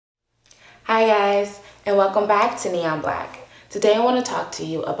Hi guys, and welcome back to Neon Black. Today I want to talk to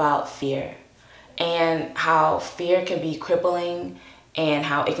you about fear and how fear can be crippling and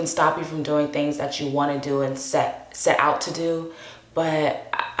how it can stop you from doing things that you want to do and set out to do. But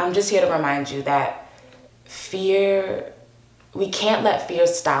I'm just here to remind you that fear, we can't let fear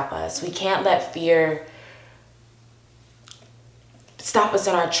stop us. We can't let fear stop us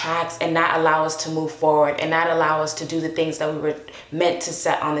in our tracks and not allow us to move forward and not allow us to do the things that we were meant to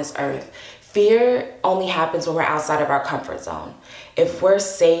set on this earth. Fear only happens when we're outside of our comfort zone. If we're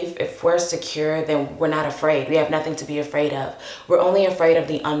safe, if we're secure, then we're not afraid. We have nothing to be afraid of. We're only afraid of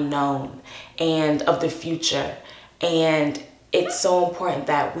the unknown and of the future. And it's so important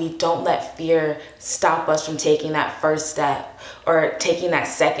that we don't let fear stop us from taking that first step or taking that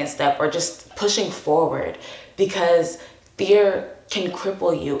second step or just pushing forward, because fear can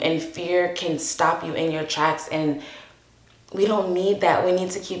cripple you and fear can stop you in your tracks, and we don't need that. We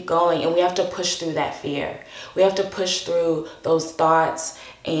need to keep going, and we have to push through that fear. We have to push through those thoughts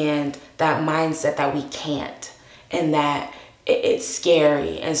and that mindset that we can't and that it's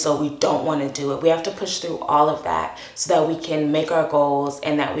scary and so we don't want to do it. We have to push through all of that so that we can make our goals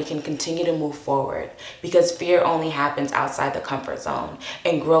and that we can continue to move forward, because fear only happens outside the comfort zone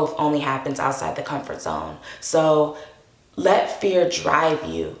and growth only happens outside the comfort zone. So let fear drive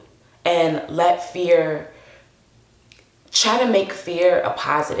you and let fear, try to make fear a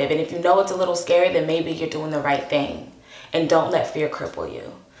positive. And if you know it's a little scary, then maybe you're doing the right thing. And don't let fear cripple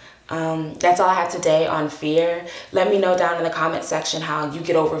you. That's all I have today on fear. Let me know down in the comment section how you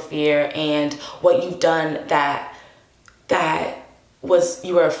get over fear and what you've done that was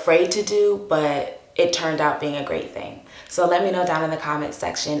you were afraid to do, but it turned out being a great thing. So let me know down in the comment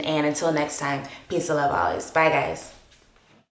section. And until next time, peace and love always. Bye guys.